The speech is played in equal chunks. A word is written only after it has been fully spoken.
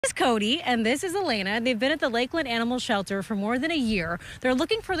This is Cody and this is Elena. They've been at the Lakeland Animal Shelter for more than a year. They're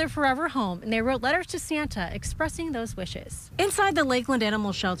looking for their forever home, and they wrote letters to Santa expressing those wishes. Inside the Lakeland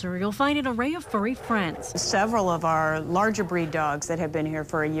Animal Shelter, you'll find an array of furry friends. Several of our larger breed dogs that have been here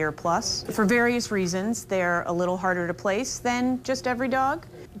for a year plus. For various reasons, they're a little harder to place than just every dog.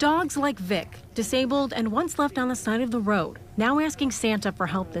 Dogs like Vic, disabled and once left on the side of the road, now asking Santa for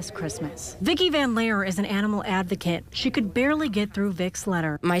help this Christmas. Vicki Van Laer is an animal advocate. She could barely get through Vic's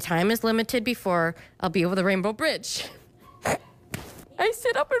letter. My time is limited before I'll be over the Rainbow Bridge. I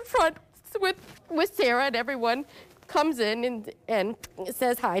sit up in front with Sarah, and everyone comes in and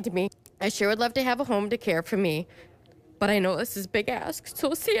says hi to me. I sure would love to have a home to care for me, but I know this is a big ask.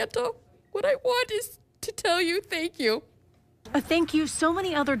 So Santa, what I want is to tell you thank you. A thank you so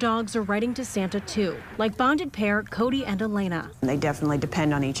many other dogs are writing to Santa too, like bonded pair Cody and Elena. They definitely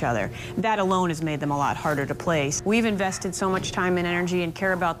depend on each other. That alone has made them a lot harder to place. We've invested so much time and energy and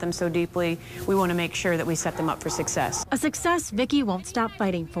care about them so deeply, we want to make sure that we set them up for success. A success Vicki won't stop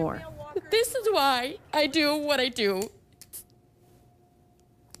fighting for. This is why I do what I do.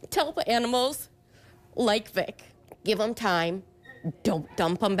 Tell the animals like Vic, give them time. Don't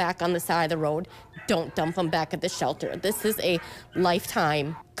dump them back on the side of the road. Don't dump them back at the shelter. This is a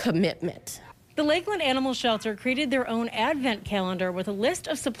lifetime commitment. The Lakeland Animal Shelter created their own advent calendar with a list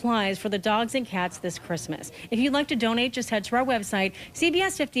of supplies for the dogs and cats this Christmas. If you'd like to donate, just head to our website,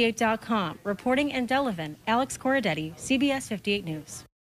 CBS58.com. Reporting in Delavan, Alex Corradetti, CBS 58 News.